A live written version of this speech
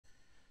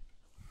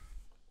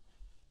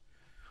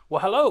Well,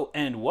 hello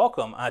and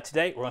welcome.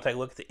 Today we're going to take a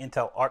look at the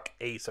Intel Arc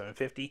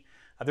A750.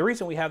 The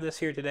reason we have this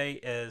here today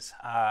is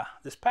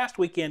this past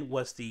weekend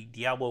was the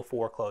Diablo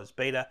 4 closed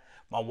beta.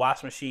 My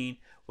wife's machine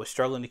was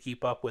struggling to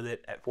keep up with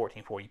it at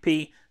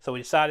 1440p, so we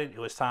decided it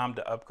was time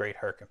to upgrade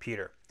her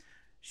computer.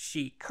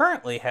 She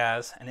currently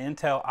has an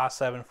Intel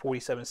i7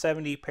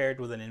 4770 paired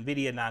with an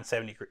NVIDIA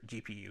 970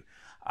 GPU.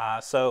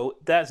 So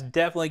that's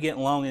definitely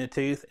getting long in the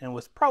tooth, and it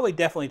was probably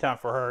definitely time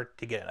for her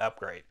to get an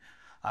upgrade.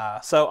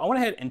 So I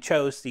went ahead and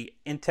chose the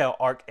Intel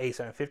Arc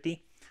A750.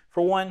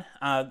 For one,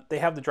 they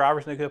have the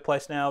drivers in a good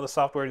place now. The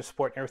software and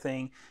support and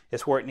everything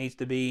is where it needs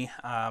to be.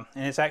 And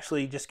it's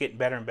actually just getting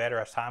better and better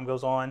as time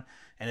goes on.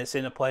 And it's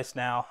in a place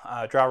now,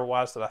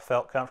 driver-wise, that I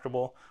felt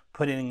comfortable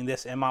putting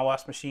this in my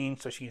wife's machine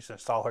so she can just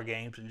install her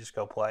games and just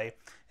go play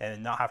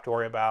and not have to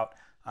worry about,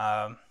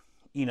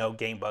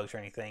 game bugs or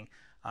anything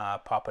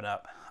popping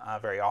up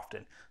very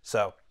often.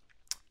 So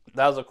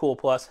that was a cool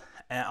plus.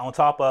 And on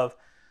top of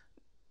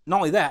not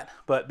only that,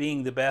 but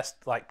being the best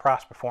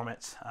price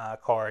performance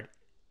card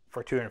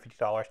for $250.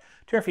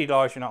 $250,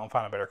 you're not gonna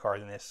find a better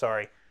card than this.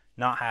 Sorry,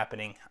 not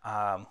happening.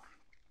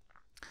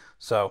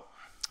 So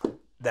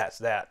that's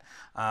that.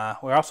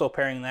 We're also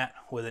pairing that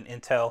with an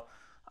Intel,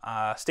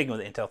 sticking with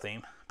the Intel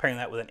theme, pairing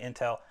that with an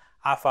Intel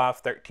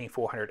i5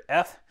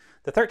 13400F.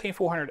 The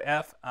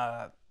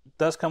 13400F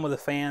does come with a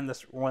fan.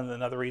 That's one of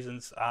the other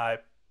reasons I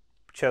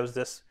chose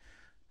this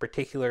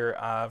particular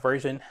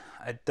version.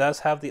 It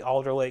does have the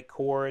Alder Lake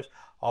cores,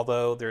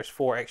 although there's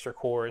 4 extra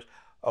cores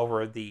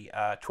over the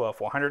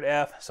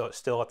 12400F, so it's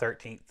still a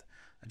 13th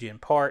gen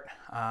part.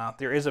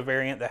 There is a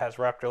variant that has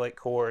Raptor Lake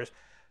cores.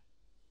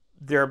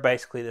 They're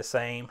basically the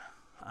same.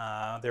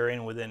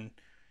 They're within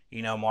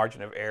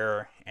margin of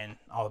error and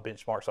all the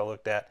benchmarks I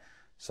looked at.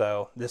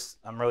 So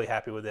I'm really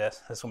happy with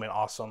this. This will be an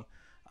awesome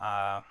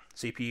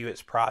CPU.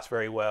 It's priced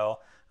very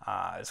well.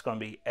 It's going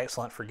to be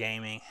excellent for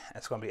gaming.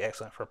 It's going to be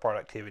excellent for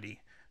productivity.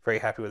 Very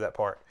happy with that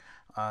part.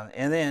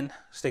 And then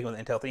sticking with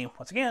the Intel theme,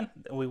 once again,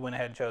 we went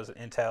ahead and chose an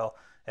Intel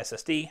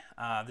SSD.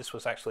 This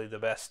was actually the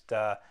best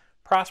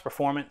price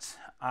performance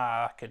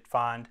I could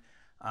find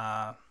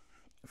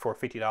for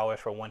 $50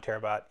 for a 1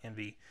 terabyte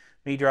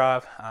NVMe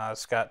drive.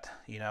 It's got,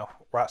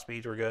 write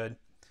speeds were good,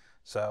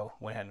 so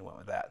went ahead and went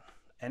with that.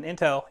 And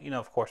Intel,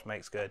 of course,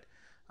 makes good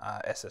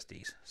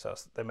SSDs, so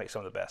they make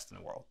some of the best in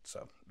the world.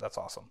 So that's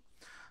awesome.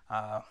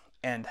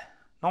 And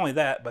not only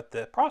that, but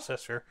the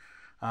processor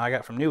I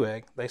got from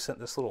Newegg, they sent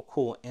this little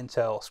cool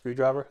Intel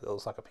screwdriver that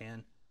looks like a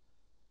pen.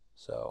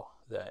 So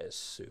that is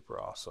super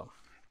awesome.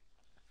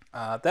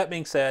 That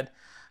being said,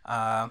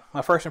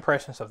 my first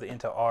impressions of the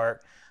Intel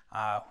Arc,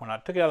 when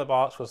I took it out of the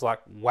box, was like,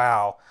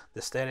 wow, the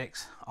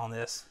aesthetics on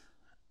this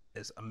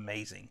is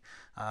amazing.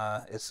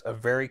 It's a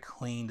very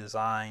clean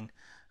design.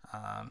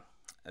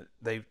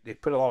 They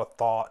put a lot of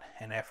thought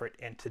and effort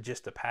into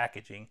just the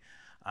packaging,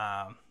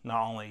 not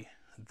only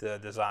the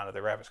design of the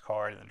graphics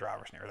card and the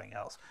drivers and everything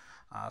else.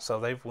 So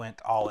they've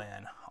went all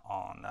in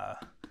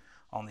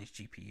on these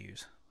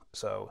GPUs.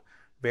 So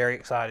very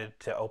excited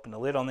to open the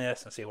lid on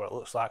this and see what it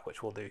looks like,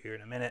 which we'll do here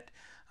in a minute.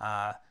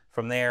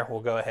 From there, we'll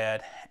go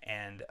ahead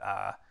and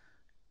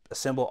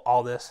assemble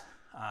all this,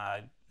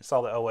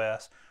 install the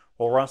OS.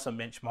 We'll run some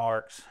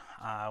benchmarks.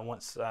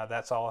 Once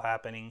that's all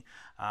happening,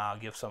 I'll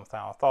give some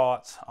final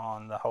thoughts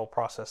on the whole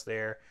process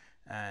there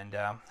and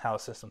how the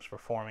system's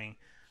performing.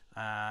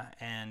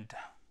 And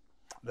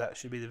that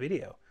should be the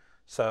video.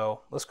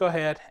 So let's go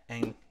ahead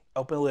and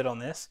open the lid on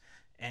this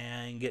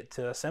and get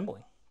to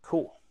assembling.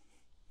 Cool.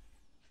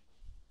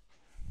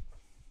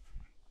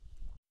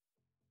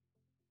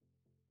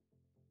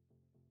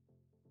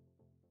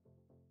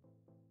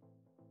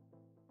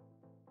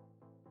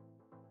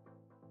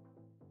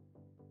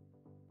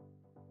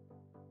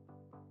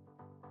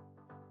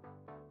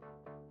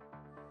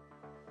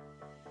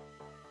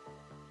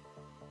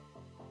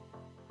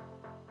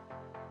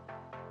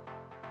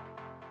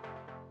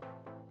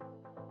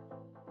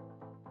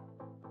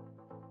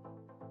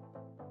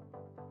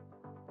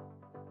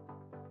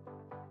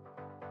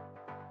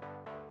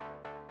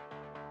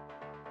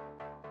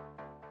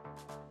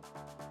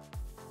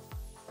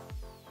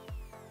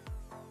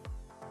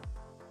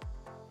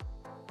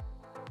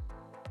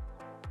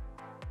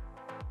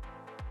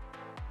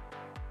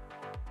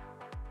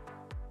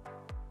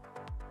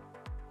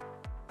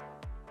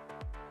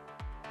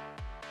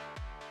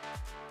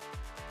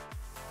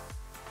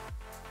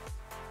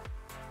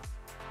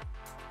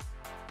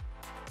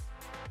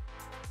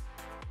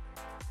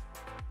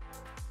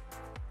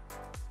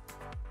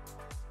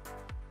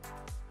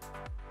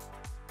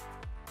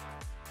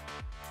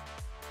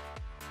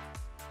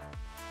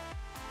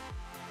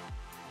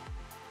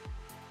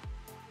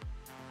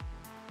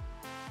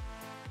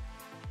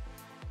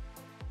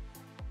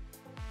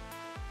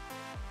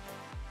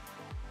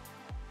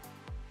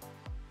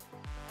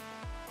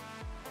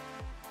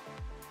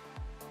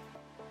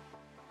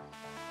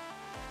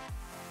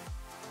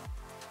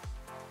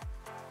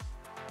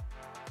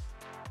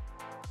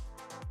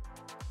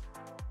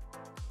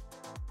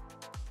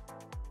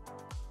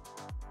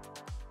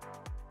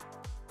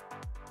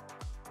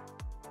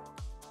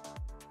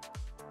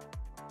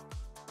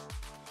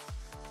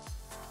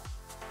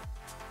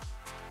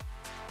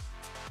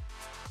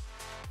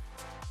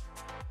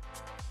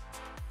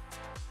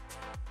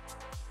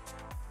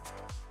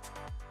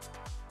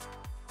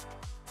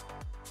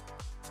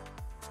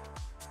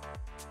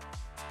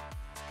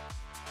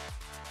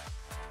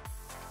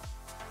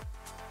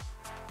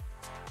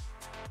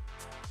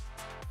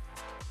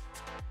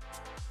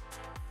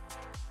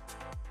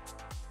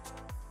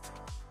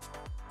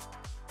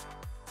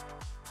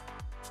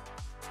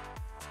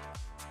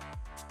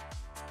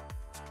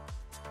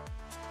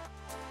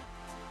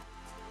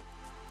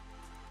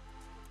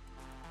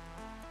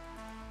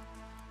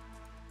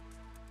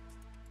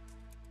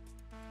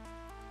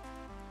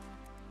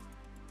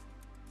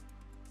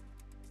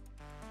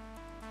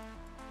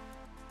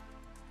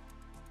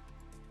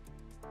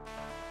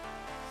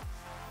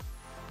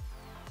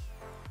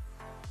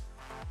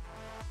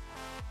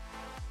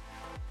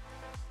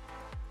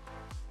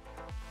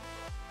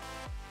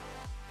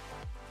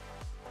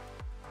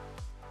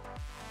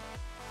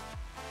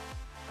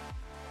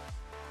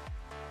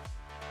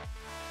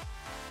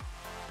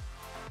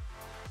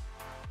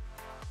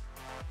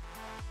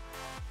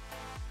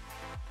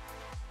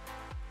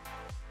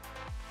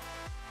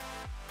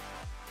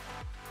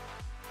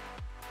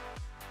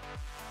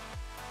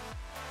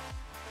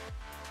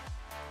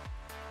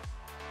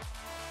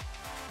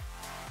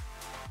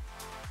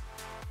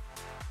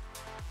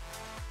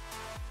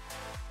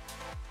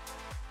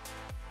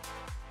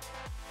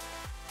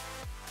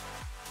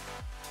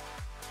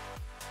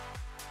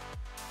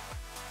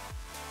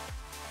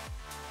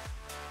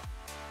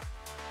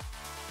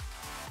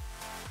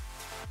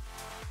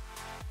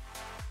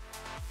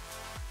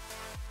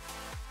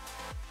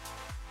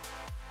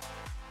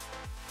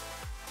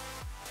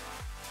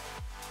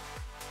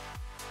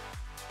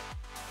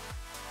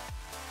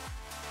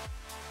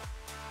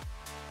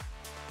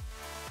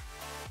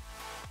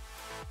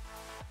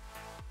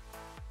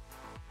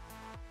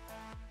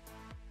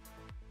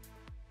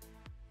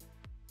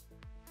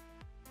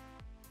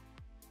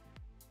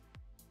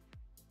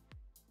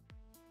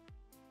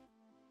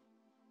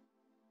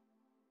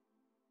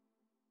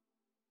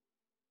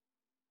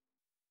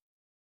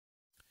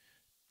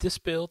 This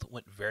build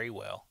went very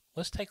well.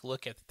 Let's take a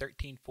look at the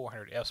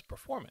 13400F's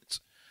performance.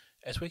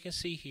 As we can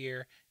see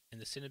here in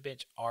the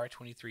Cinebench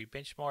R23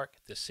 benchmark,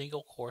 the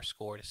single core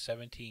scored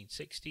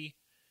 1760,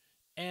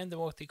 and the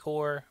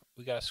multi-core,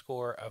 we got a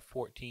score of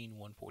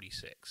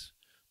 14146.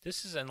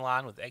 This is in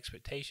line with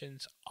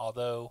expectations,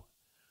 although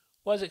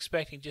was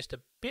expecting just a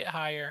bit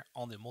higher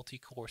on the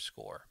multi-core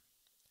score.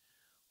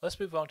 Let's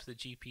move on to the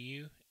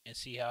GPU and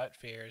see how it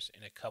fares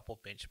in a couple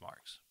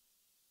benchmarks.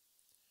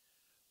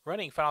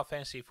 Running Final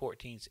Fantasy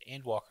XIV's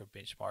Endwalker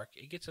benchmark,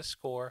 it gets a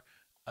score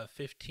of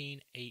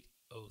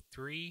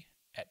 15803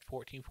 at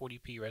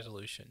 1440p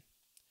resolution.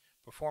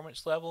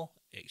 Performance level,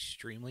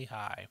 extremely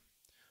high.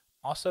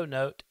 Also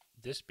note,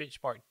 this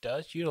benchmark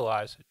does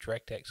utilize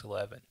DirectX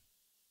 11.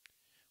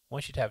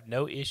 One should have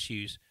no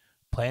issues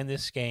playing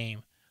this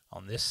game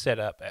on this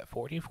setup at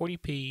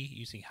 1440p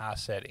using high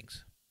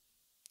settings.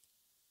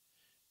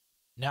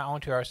 Now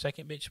on to our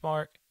second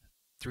benchmark,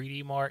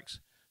 3D Mark's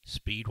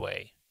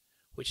Speedway,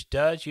 which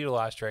does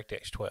utilize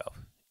DirectX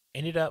 12.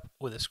 Ended up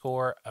with a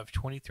score of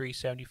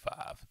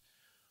 2375.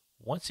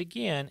 Once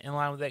again, in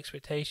line with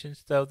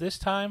expectations, though this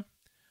time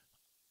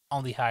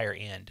on the higher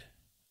end.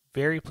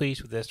 Very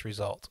pleased with this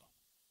result.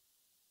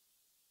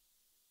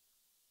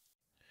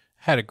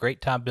 Had a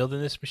great time building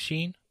this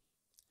machine.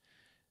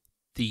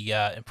 The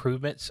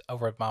improvements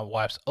over at my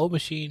wife's old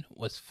machine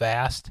was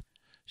fast.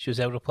 She was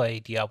able to play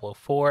Diablo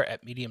 4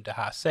 at medium to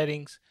high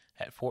settings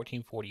at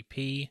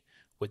 1440p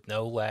with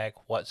no lag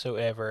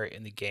whatsoever,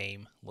 and the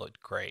game looked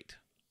great.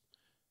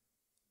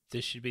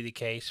 This should be the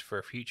case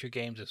for future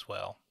games as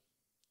well.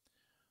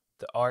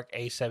 The Arc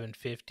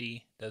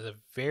A750 does a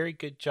very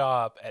good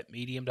job at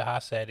medium to high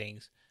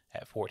settings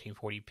at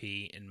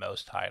 1440p in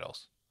most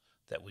titles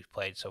that we've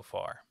played so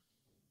far.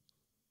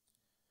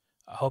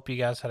 I hope you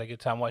guys had a good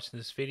time watching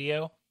this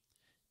video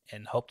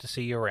and hope to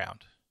see you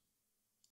around.